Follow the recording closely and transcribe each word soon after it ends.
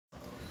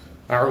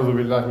أعوذ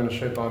بالله من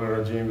الشيطان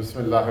الرجيم بسم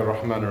الله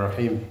الرحمن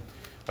الرحيم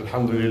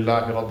الحمد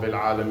لله رب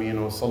العالمين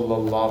وصلى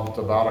الله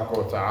تبارك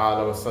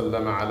وتعالى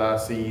وسلم على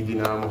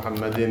سيدنا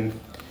محمد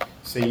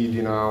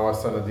سيدنا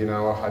وسندنا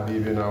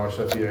وحبيبنا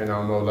وشفيعنا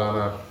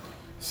ومولانا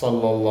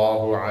صلى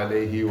الله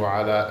عليه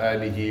وعلى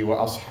آله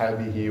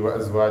وأصحابه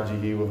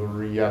وأزواجه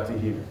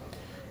وذرياته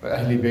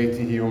وأهل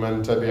بيته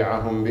ومن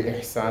تبعهم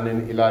بإحسان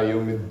إلى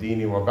يوم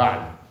الدين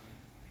وبعد.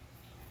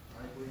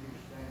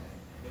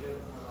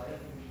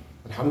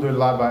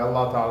 Alhamdulillah, by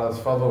Allah Ta'ala's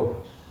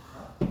fadl,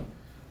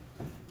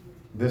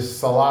 this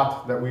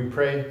salat that we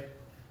pray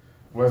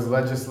was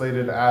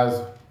legislated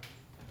as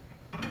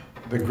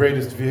the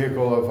greatest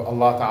vehicle of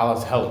Allah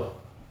Ta'ala's help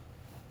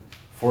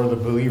for the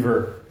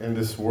believer in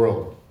this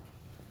world.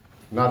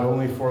 Not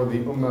only for the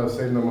ummah of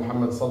Sayyidina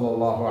Muhammad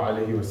sallallahu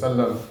alayhi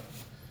wasallam,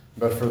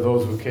 but for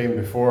those who came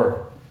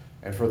before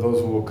and for those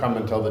who will come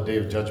until the Day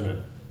of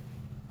Judgment.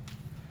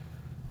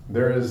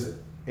 There is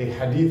a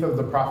hadith of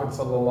the Prophet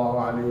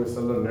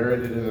ﷺ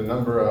narrated in a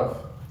number of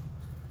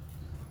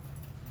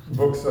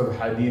books of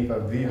hadith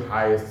of the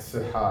highest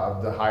siha,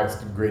 of the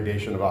highest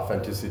gradation of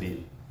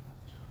authenticity.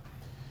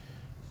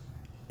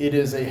 It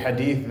is a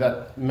hadith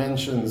that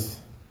mentions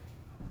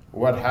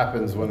what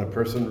happens when a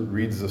person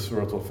reads the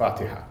Surah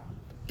Al-Fatiha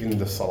in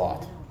the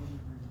salat.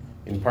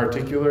 In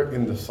particular,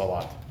 in the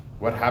salat.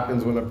 What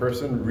happens when a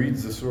person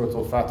reads the Surah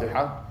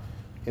Al-Fatiha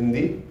in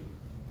the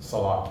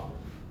salat?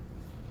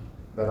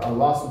 That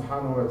Allah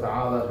subhanahu wa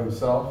ta'ala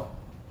himself,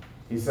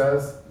 he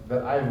says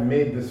that I've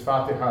made this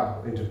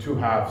Fatiha into two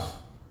halves.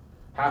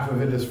 Half of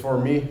it is for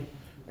me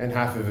and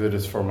half of it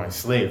is for my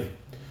slave.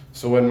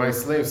 So when my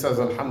slave says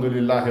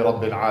Alhamdulillahi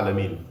Rabbil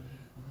Alameen,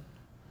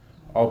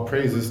 all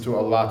praises to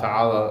Allah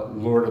Ta'ala,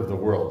 Lord of the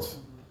worlds.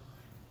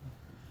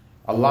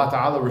 Allah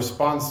Ta'ala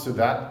responds to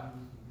that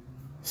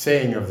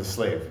saying of the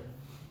slave.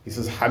 He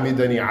says,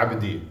 Hamidani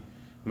Abdi,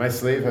 my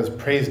slave has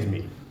praised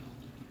me.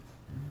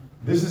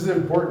 This is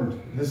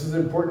important. This is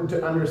important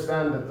to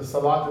understand that the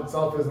salat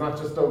itself is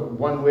not just a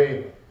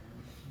one-way,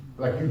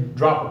 like you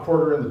drop a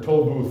quarter in the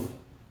toll booth,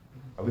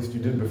 at least you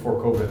did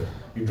before COVID.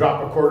 You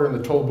drop a quarter in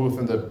the toll booth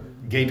and the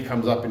gate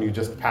comes up and you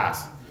just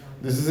pass.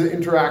 This is an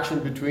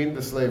interaction between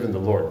the slave and the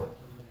Lord.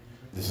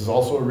 This is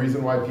also a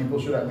reason why people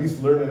should at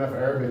least learn enough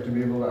Arabic to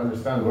be able to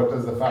understand what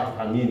does the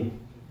Fatiha mean.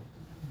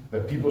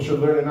 That people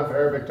should learn enough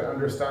Arabic to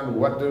understand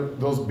what do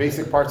those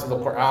basic parts of the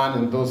Quran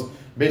and those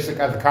basic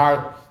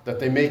adhkar that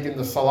they make in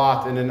the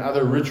salat and in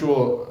other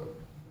ritual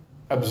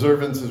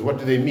observances, what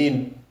do they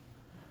mean?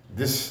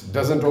 This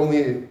doesn't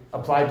only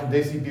apply to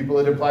Desi people,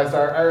 it applies to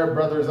our Arab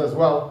brothers as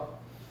well.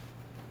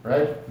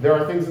 Right? There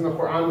are things in the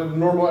Quran that a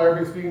normal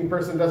Arabic speaking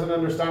person doesn't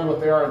understand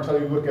what they are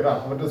until you look it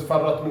up. What does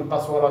farrat min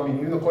qaswara mean?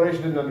 Even the Quraysh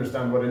didn't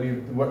understand what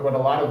a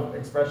lot of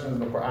expressions in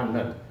the Quran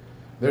meant.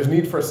 There's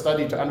need for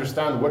study to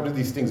understand what do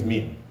these things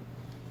mean.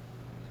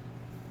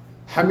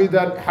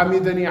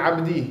 Hamidani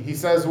Abdi, he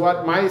says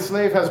what? My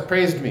slave has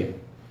praised me.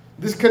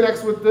 This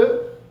connects with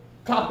the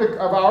topic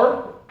of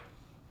our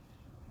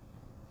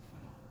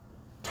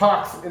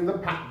talks in the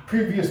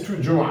previous two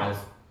Jum'ahs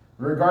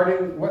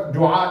regarding what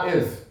dua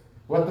is,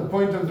 what the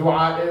point of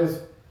dua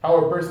is,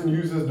 how a person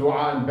uses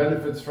dua and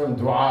benefits from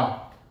dua,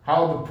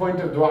 how the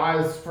point of dua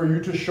is for you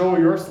to show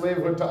your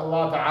slavehood to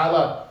Allah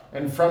Ta'ala,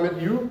 and from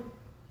it you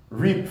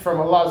reap from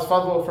Allah's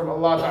fadl, from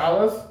Allah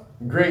Ta'ala's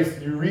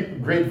grace, you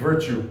reap great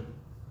virtue.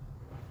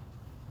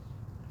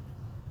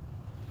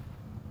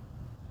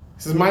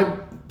 He says, my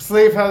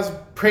slave has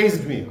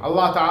praised me.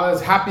 Allah Ta'ala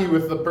is happy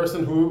with the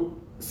person who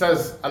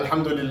says,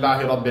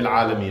 Alhamdulillahi Rabbil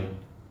Alameen.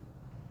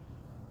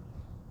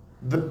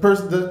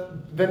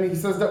 Then he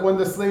says that when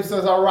the slave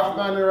says,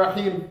 Ar-Rahman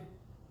Ar-Rahim,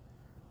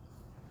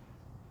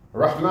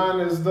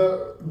 Rahman is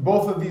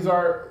both of these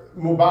are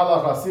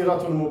mubalagha,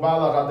 siratul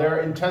mubalagha. They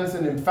are intense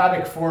and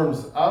emphatic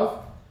forms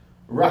of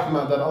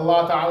Rahman, that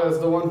Allah Ta'ala is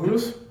the one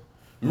whose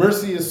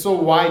mercy is so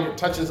wide, it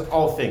touches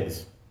all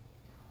things.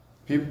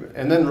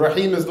 And then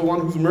Rahim is the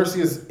one whose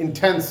mercy is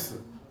intense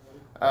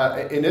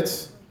in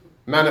its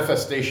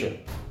manifestation.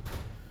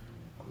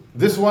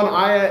 This one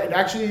ayah, it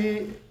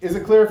actually is a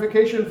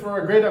clarification for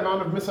a great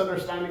amount of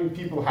misunderstanding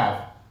people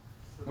have.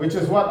 Which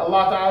is what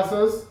Allah Ta'ala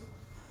says,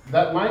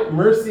 that my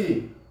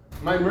mercy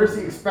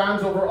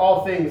expands over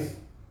all things.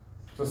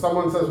 So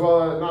someone says,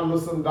 well, a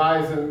non-Muslim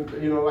dies and,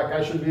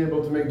 I should be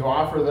able to make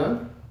dua for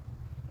them.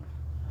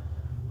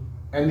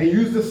 And they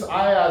use this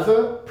ayah as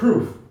a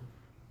proof.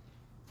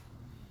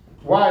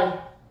 Why?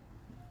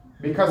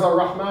 Because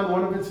Ar-Rahman,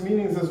 one of its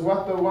meanings is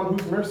what? The one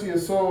whose mercy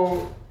is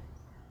so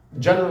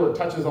general, it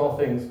touches all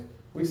things.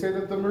 We say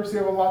that the mercy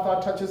of Allah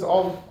touches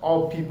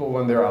all people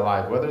when they're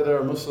alive, whether they're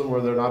a Muslim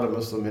or they're not a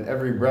Muslim. In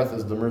every breath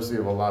is the mercy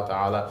of Allah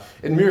Ta'ala.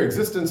 In mere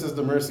existence is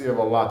the mercy of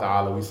Allah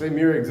Ta'ala. We say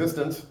mere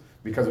existence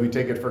because we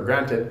take it for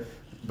granted,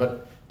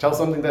 but tell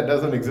something that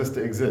doesn't exist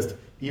to exist.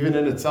 Even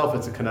in itself,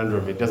 it's a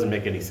conundrum. It doesn't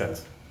make any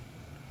sense.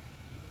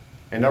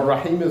 And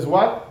Ar-Rahim is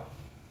what?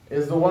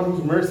 Is the one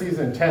whose mercy is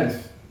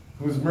intense.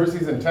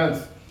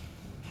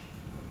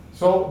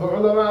 So the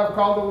ulama have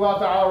called Allah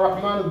Ta'ala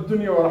Rahman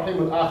al-Dunya wa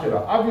Rahim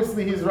al-Akhirah.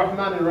 Obviously He's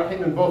Rahman and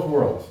Rahim in both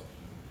worlds.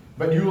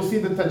 But you will see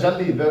the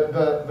tajalli,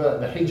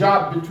 the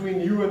hijab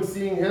between you and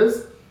seeing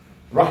His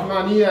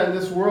Rahmaniyya in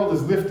this world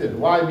is lifted.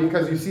 Why?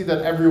 Because you see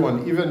that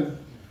everyone, even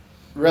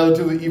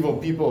relatively evil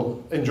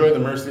people, enjoy the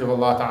mercy of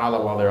Allah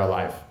Ta'ala while they're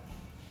alive.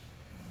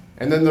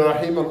 And then the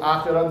Rahim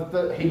al-Akhirah,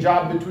 the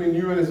hijab between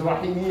you and His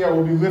Rahimiyya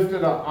will be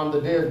lifted up on the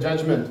Day of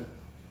Judgment.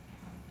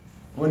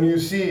 When you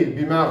see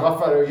بِمَا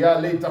غَفَرَ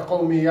يَا لَيْتَ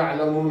قَوْمِي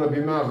يَعْلَمُونَ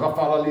بِمَا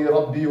غَفَرَ لِي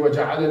رَبِّي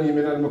وَجَعَلَنِي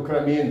مِنَ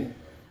الْمُكْرَمِينَ.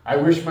 I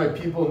wish my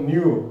people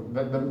knew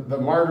that the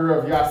martyr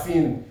of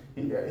Yasin,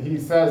 he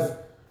says,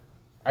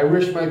 I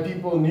wish my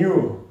people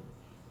knew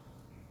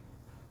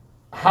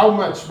how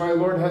much my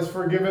Lord has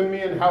forgiven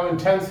me and how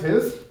intense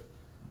His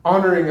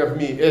honoring of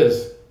me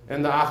is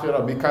in the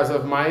Akhirah because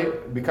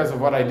of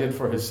what I did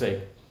for His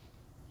sake.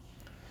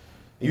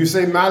 You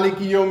say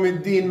Maliki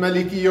Yawmiddin,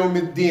 Maliki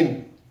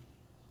Yawmiddin.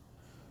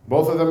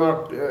 Both of them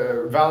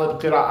are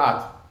valid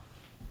qira'at.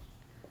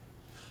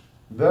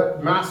 The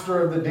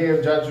master of the Day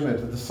of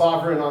Judgment, the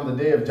sovereign on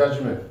the Day of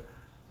Judgment.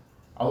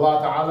 Allah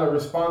Ta'ala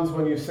responds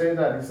when you say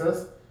that. He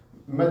says,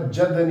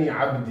 Majjadani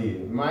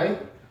abdi. My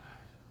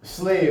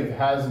slave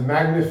has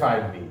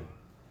magnified me.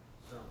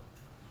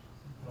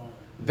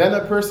 Then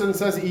a person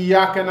says,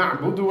 Iyaka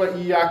na'budu wa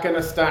iyaka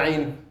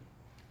nasta'in.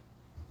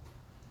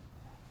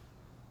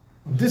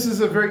 This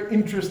is a very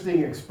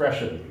interesting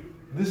expression.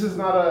 This is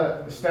not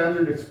a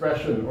standard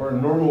expression or a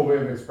normal way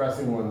of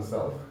expressing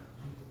oneself.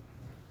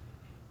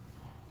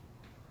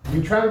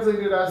 We translate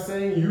it as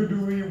saying, you do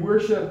we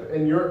worship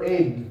and your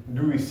aid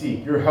do we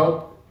seek. Your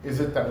help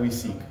is it that we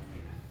seek.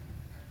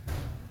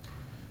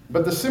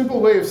 But the simple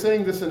way of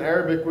saying this in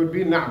Arabic would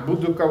be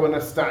na'buduka wa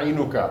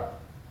nasta'inuka.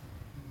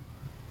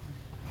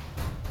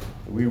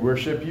 We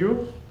worship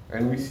you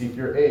and we seek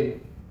your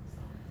aid.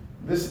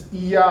 This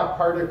iya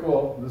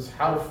particle, this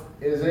harf,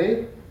 is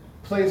a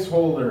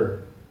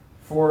placeholder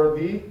for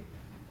the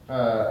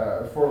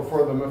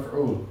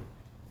maf'ul.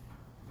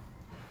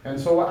 And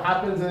so what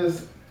happens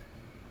is,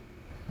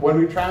 when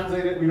we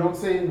translate it, we don't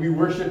say we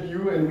worship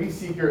you and we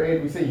seek your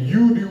aid. We say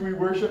you do we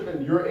worship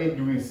and your aid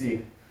do we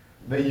seek.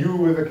 The you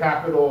with a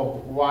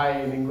capital Y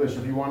in English,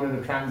 if you wanted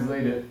to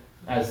translate it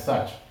as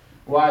such.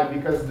 Why?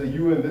 Because the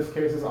you in this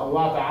case is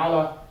Allah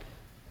Ta'ala.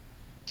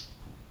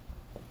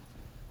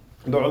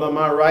 The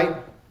ulama write,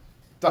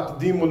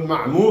 تقديم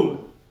المعمول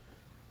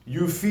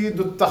يفيد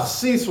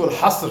التخصيص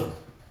والحصر.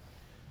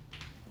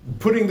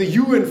 Putting the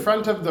you in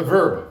front of the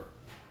verb.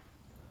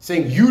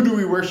 Saying you do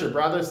we worship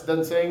rather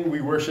than saying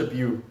we worship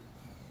you.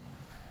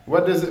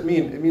 What does it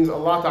mean? It means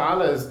Allah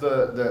Ta'ala is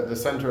the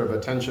center of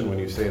attention when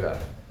you say that.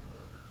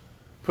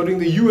 Putting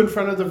the you in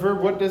front of the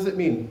verb, what does it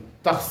mean?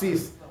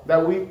 Takhsis,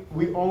 that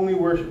we only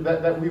worship,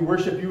 that we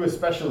worship you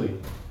especially.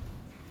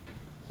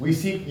 We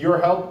seek your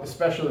help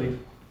especially.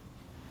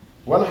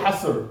 Wal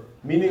hasr,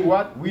 meaning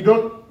what? We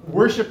don't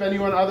worship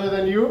anyone other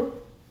than you,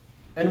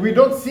 and we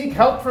don't seek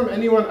help from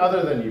anyone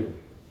other than you.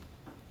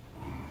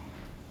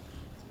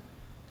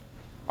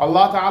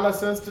 Allah Ta'ala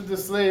says to the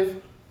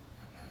slave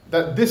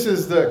that this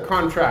is the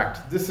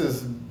contract. This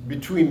is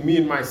between me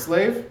and my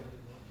slave.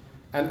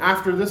 And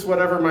after this,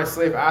 whatever my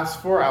slave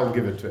asks for, I'll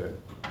give it to him.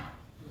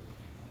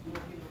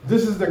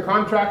 This is the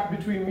contract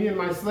between me and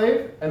my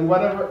slave. And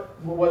whatever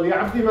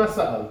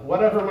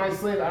my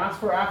slave asks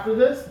for after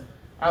this,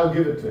 I'll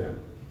give it to him.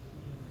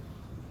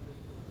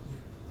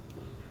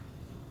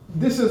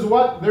 This is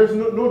what, there's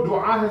no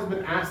dua has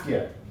been asked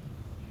yet.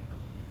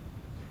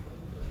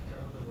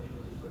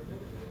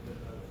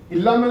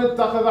 إِلَّا مَنِ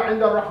اتَّخَذَ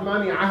عِنْدَ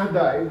الرَّحْمَنِ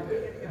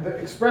عَهْدًا. The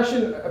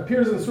expression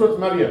appears in Surah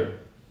Maryam.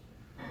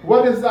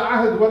 What is the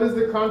ahd? What is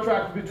the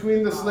contract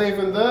between the slave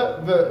and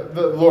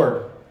the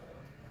Lord?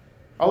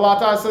 Allah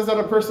Ta'ala says that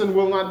a person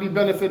will not be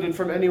benefited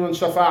from anyone's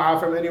shafa'ah,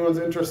 from anyone's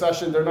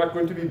intercession. They're not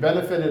going to be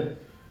benefited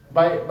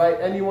by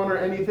anyone or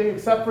anything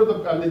except for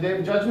on the Day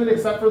of Judgment,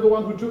 except for the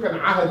one who took an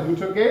ahd, who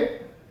took a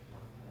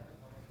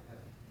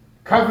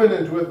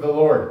covenant with the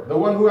Lord. The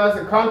one who has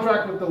a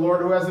contract with the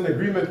Lord, who has an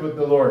agreement with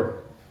the Lord.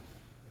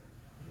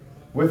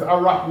 With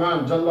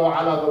Ar-Rahman, Jalla wa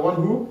Ala, the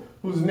one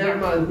whose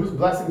ni'mah and whose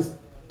blessings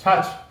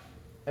touch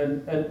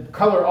and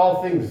color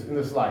all things in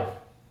this life.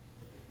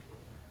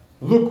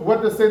 Look,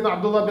 what does Sayyidina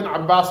Abdullah bin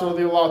Abbas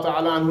radiallahu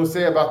ta'ala anhu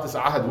say about this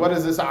ahad? What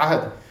is this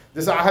ahad?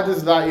 This ahad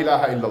is La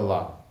ilaha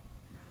illallah.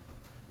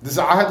 This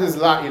ahad is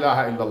La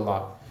ilaha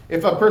illallah.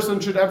 If a person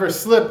should ever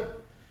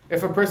slip,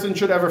 if a person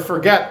should ever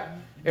forget,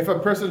 if a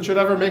person should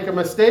ever make a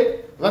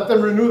mistake, let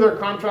them renew their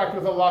contract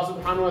with Allah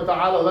subhanahu wa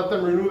ta'ala. Let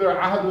them renew their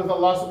ahad with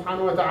Allah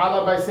subhanahu wa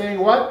ta'ala by saying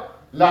what?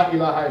 La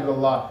ilaha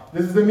illallah.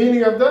 This is the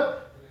meaning of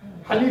the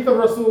hadith of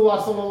Rasulullah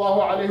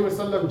sallallahu alayhi wa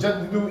sallam.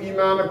 Jaddidu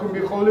imanakum bi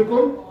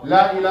qawlikum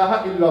la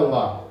ilaha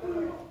illallah.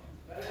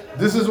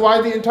 This is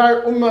why the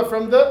entire ummah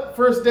from the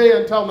first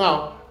day until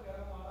now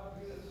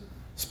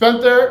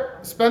spent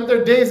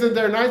their days and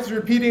their nights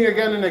repeating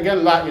again and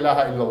again La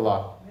ilaha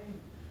illallah.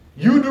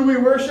 You do we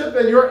worship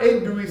and your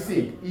aid do we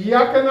seek.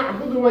 Iyaka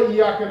na'budu wa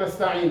iyaka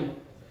nasta'in.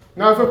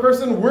 Now if a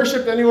person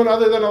worshipped anyone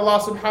other than Allah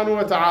subhanahu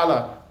wa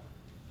ta'ala,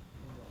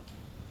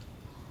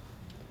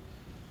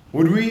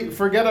 Would we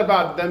forget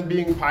about them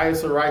being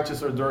pious or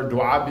righteous or their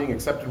dua being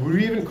accepted? Would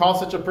we even call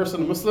such a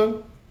person a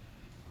Muslim?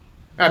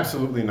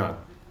 Absolutely not.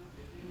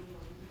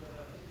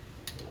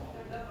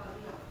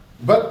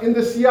 But in the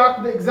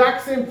siyaq, the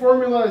exact same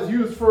formula is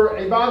used for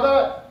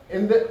ibadah.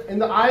 In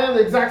the ayah,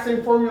 the exact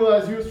same formula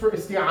is used for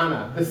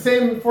isti'ana. The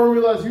same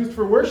formula is used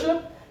for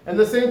worship, and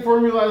the same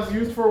formula is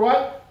used for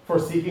what? For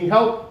seeking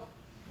help.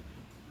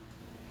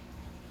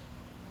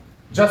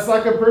 Just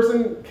like a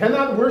person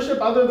cannot worship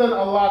other than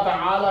Allah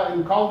Ta'ala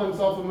and call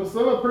himself a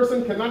Muslim, a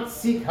person cannot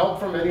seek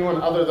help from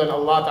anyone other than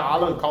Allah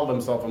Ta'ala and call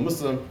himself a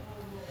Muslim.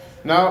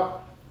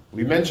 Now,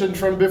 we mentioned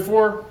from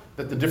before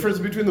that the difference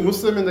between the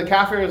Muslim and the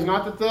kafir is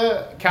not that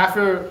the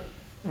kafir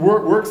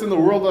works in the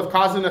world of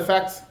cause and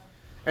effects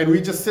and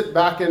we just sit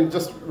back and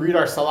just read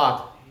our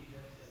salat.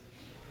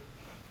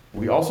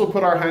 We also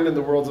put our hand in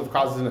the worlds of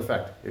causes and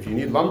effect. If you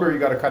need lumber, you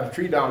got to cut a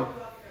tree down.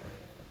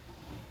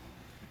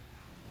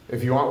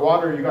 If you want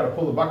water, you got to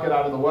pull the bucket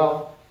out of the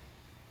well.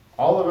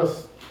 All of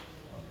us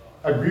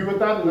agree with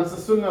that, and that's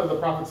the sunnah of the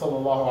Prophet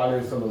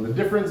ﷺ. The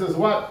difference is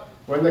what?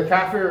 When the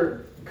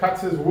kafir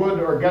cuts his wood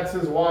or gets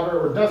his water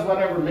or does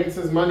whatever, makes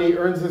his money,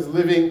 earns his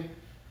living,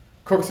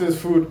 cooks his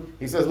food,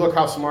 he says, look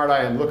how smart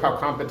I am, look how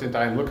competent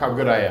I am, look how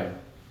good I am.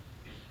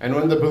 And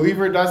when the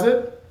believer does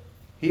it,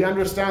 he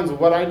understands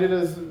what I did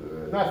is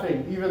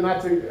nothing. Even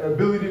that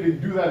ability to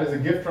do that is a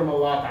gift from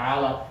Allah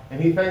Ta'ala,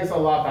 and he thanks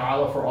Allah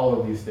Ta'ala for all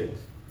of these things.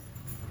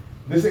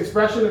 This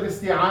expression of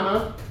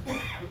isti'ana,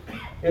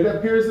 it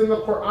appears in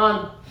the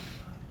Quran.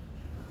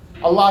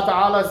 Allah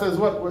Ta'ala says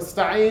what?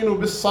 وَاسْتَعِينُوا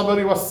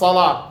بِالصَّبْرِ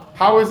وَالصَّلَاةِ.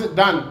 How is it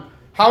done?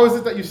 How is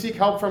it that you seek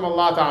help from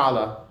Allah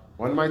Ta'ala?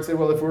 One might say,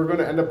 well, if we're going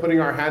to end up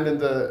putting our hand in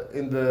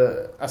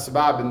the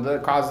asbab, in the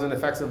causes and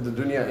effects of the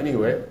dunya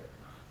anyway,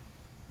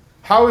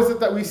 how is it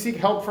that we seek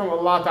help from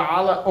Allah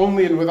Ta'ala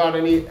only and without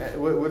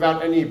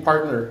any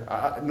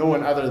partner, no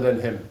one other than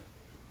Him?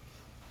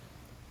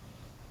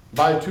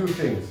 By two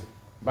things.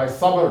 By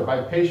sabr,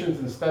 by patience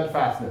and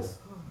steadfastness.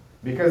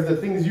 Because the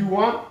things you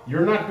want,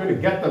 you're not going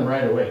to get them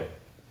right away.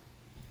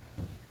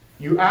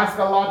 You ask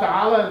Allah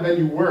Ta'ala and then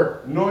you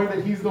work, knowing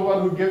that He's the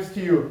one who gives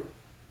to you.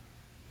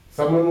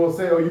 Someone will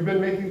say, oh, you've been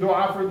making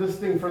dua for this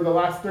thing for the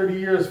last 30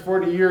 years,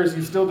 40 years,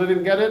 you still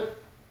didn't get it?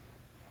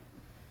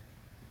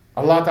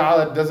 Allah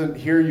Ta'ala doesn't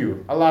hear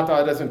you. Allah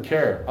Ta'ala doesn't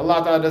care.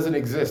 Allah Ta'ala doesn't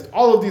exist.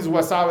 All of these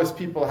wasawis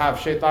people have,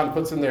 shaitan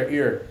puts in their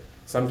ear.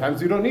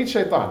 Sometimes we don't need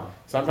shaitan.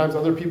 Sometimes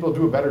other people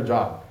do a better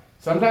job.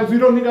 Sometimes we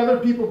don't need other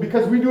people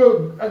because we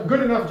do a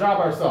good enough job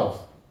ourselves.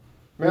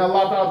 May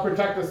Allah Ta'ala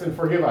protect us and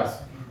forgive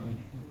us.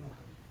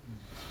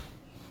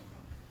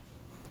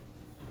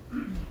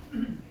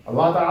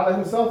 Allah Ta'ala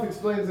Himself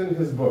explains in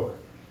His book,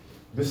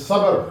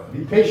 Bis-sabr,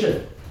 be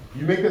patient.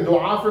 You make a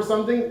dua for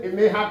something, it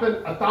may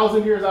happen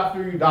 1,000 years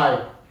after you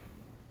die.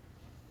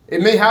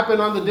 It may happen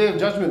on the Day of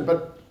Judgment,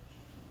 but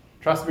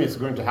trust me, it's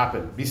going to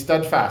happen. Be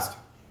steadfast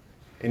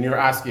in your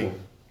asking.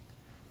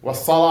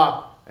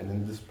 Was-salah, and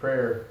in this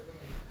prayer,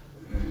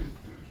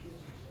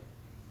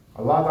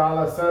 Allah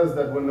Ta'ala says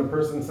that when the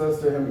person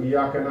says to him,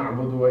 إِيَّاكَ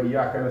نَعْبُدُ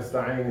وَإِيَّاكَ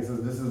نَسْتَعِينُ, He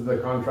says, this is the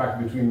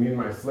contract between me and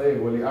my slave,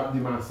 وَلِأَبْدِ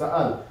مَا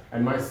سَأَلْ,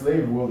 and my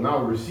slave will now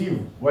receive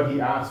what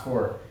he asked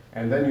for.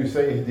 And then you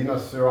say, اهْدِنَا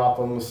الصِّرَاطَ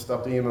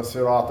الْمُسْتَقِيمَ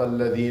صِرَاطَ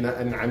الَّذِينَ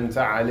أَنْعَمْتَ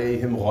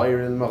عَلَيْهِمْ غَيْرِ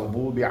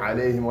الْمَغْضُوبِ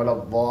عَلَيْهِمْ وَلَا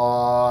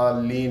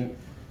الضَّالِّينَ.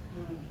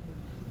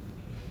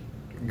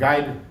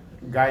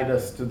 Guide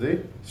us to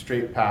the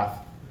straight path,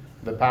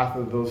 the path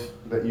of those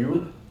that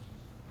you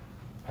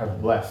have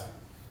blessed.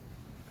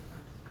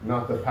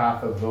 Not the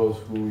path of those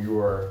who you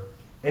are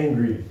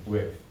angry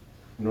with,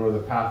 nor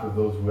the path of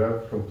those who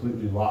have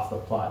completely lost the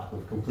plot, who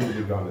have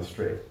completely gone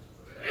astray.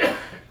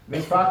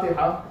 This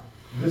Fatiha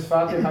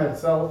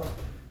itself,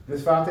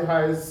 this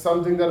Fatiha is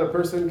something that a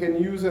person can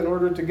use in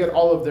order to get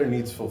all of their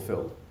needs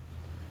fulfilled.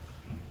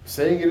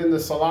 Saying it in the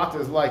salat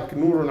is like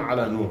nurun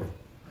ala nur.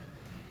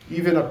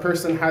 Even a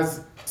person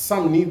has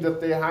some need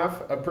that they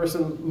have, a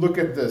person, look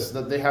at this,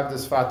 that they have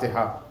this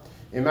Fatiha.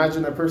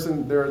 Imagine a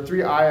person, there are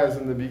 3 ayahs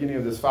in the beginning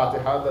of this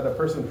Fatiha that a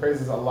person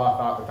praises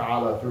Allah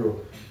Ta'ala through.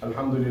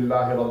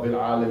 Alhamdulillahi Rabbil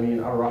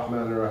Alameen,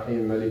 Ar-Rahman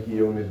Ar-Rahim, Maliki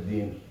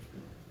Yawmiddin.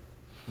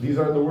 These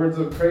are the words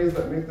of praise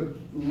that make the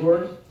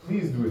Lord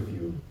pleased with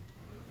you.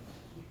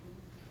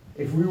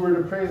 If we were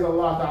to praise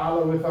Allah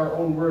Ta'ala with our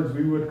own words,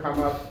 we would come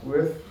up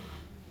with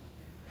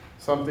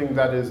something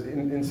that is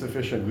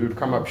insufficient. We would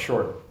come up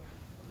short.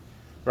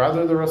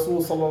 Rather, the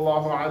Rasul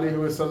Sallallahu Alaihi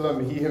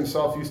Wasallam, he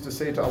himself used to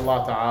say to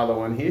Allah Ta'ala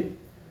when he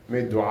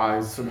made dua,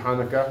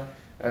 Subhanaka,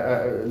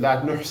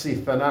 la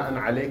nuhsi thana'an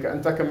alayka,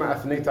 anta kama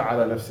athnayta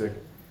ala nafsik.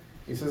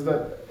 He says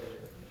that,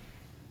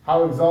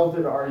 how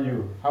exalted are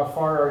you? How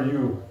far are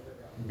you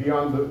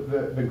beyond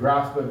the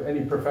grasp of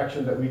any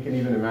perfection that we can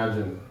even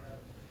imagine?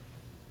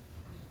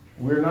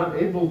 We're not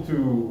able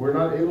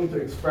to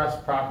express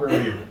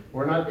properly.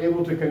 We're not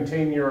able to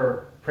contain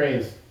your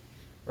praise.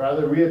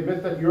 Rather, we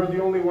admit that you're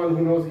the only one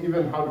who knows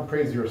even how to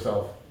praise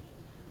yourself.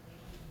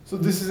 So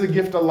this is a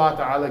gift Allah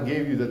Ta'ala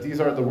gave you, that these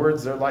are the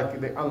words, they're like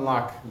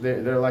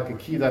a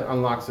key that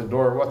unlocks a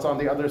door. What's on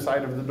the other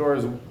side of the door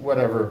is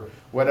whatever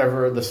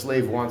the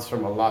slave wants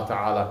from Allah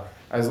Ta'ala.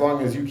 as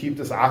long as you keep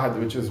this ahad,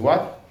 which is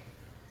what?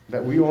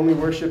 That we only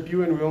worship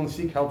you and we only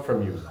seek help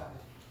from you.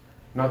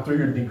 Not through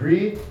your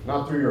degree,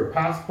 not through your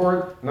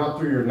passport, not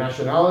through your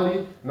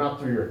nationality, not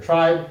through your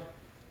tribe,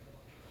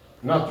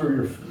 not through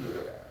your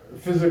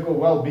physical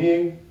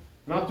well-being,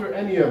 not through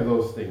any of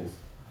those things.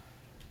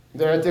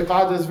 The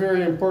i'tiqad is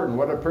very important.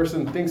 What a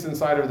person thinks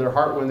inside of their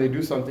heart when they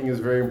do something is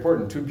very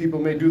important. Two people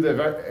may do the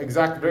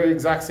very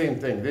exact same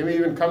thing. They may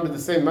even come to the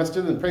same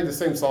masjid and pray the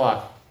same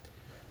salah.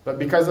 But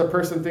because a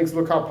person thinks,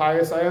 look how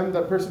pious I am,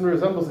 that person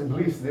resembles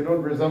Iblis. They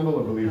don't resemble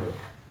a believer.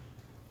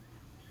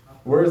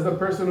 Whereas the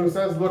person who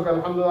says, look,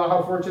 alhamdulillah,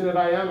 how fortunate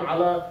I am,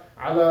 ala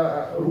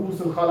ru'us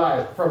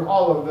al-khalaiq, from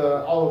all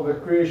of the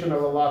creation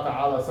of Allah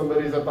Ta'ala.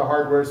 Somebody's at the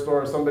hardware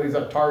store, somebody's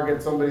at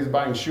Target, somebody's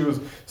buying shoes,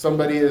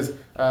 somebody is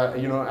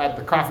at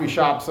the coffee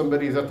shop,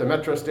 somebody's at the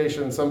metro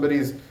station,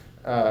 somebody's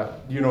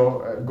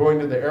going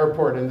to the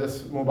airport in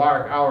this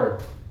Mubarak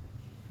hour.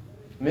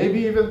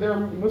 Maybe even they're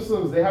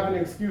Muslims, they have an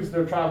excuse,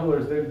 they're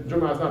travelers,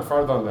 Jum'ah is not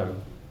fard on them.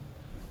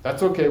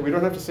 That's okay, we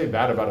don't have to say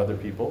bad about other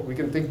people. We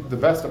can think the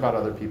best about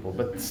other people.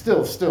 But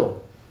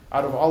still,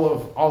 out of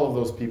all of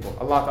those people,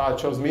 Allah Ta'ala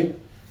chose me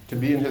to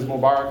be in His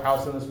Mubarak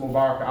house in this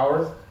Mubarak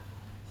hour.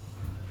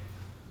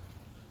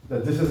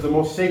 That this is the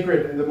most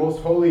sacred and the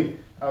most holy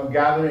of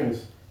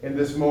gatherings in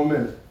this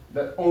moment.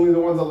 That only the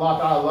ones Allah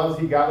Ta'ala loves,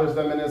 He gathers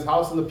them in His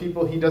house, and the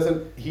people He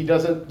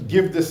doesn't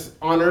give this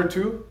honor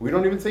to. We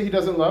don't even say He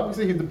doesn't love. We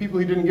say the people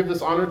He didn't give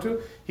this honor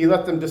to, He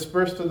let them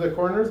disperse to the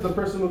corners. The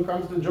person who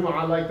comes to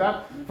Jum'ah like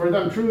that, for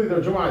them truly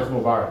their Jum'ah is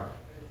Mubarak.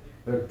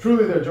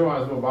 Truly their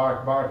Jum'ah is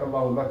Mubarak.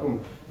 Barakallahu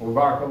lakum,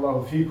 wa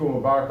barakallahu fikum,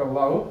 wa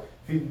barakallahu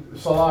fi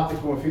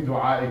salatikum wa fi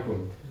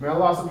du'aikum. May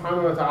Allah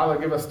subhanahu wa ta'ala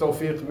give us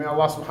tawfiq. May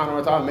Allah subhanahu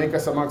wa ta'ala make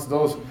us amongst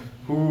those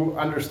who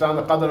understand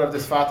the qadr of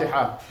this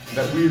Fatiha,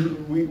 that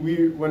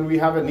we when we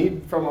have a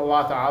need from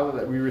Allah Ta'ala,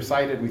 that we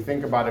recite it, we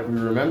think about it, we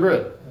remember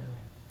it.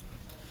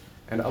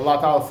 And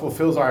Allah Ta'ala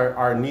fulfills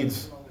our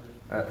needs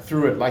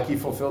through it, like He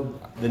fulfilled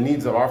the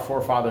needs of our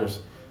forefathers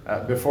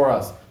before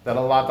us. That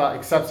Allah Ta'ala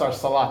accepts our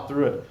salat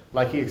through it,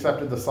 like He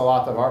accepted the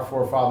salat of our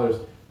forefathers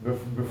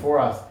before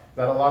us.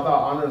 That Allah Ta'ala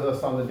honors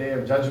us on the Day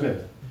of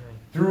Judgment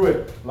through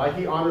it, like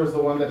He honors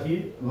the one that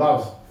He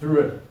loves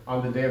through it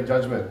on the Day of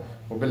Judgment.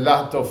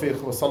 وبالله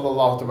التوفيق وصلى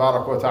الله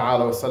تبارك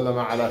وتعالى وسلم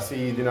على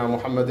سيدنا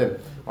محمد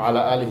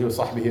وعلى آله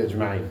وصحبه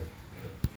أجمعين.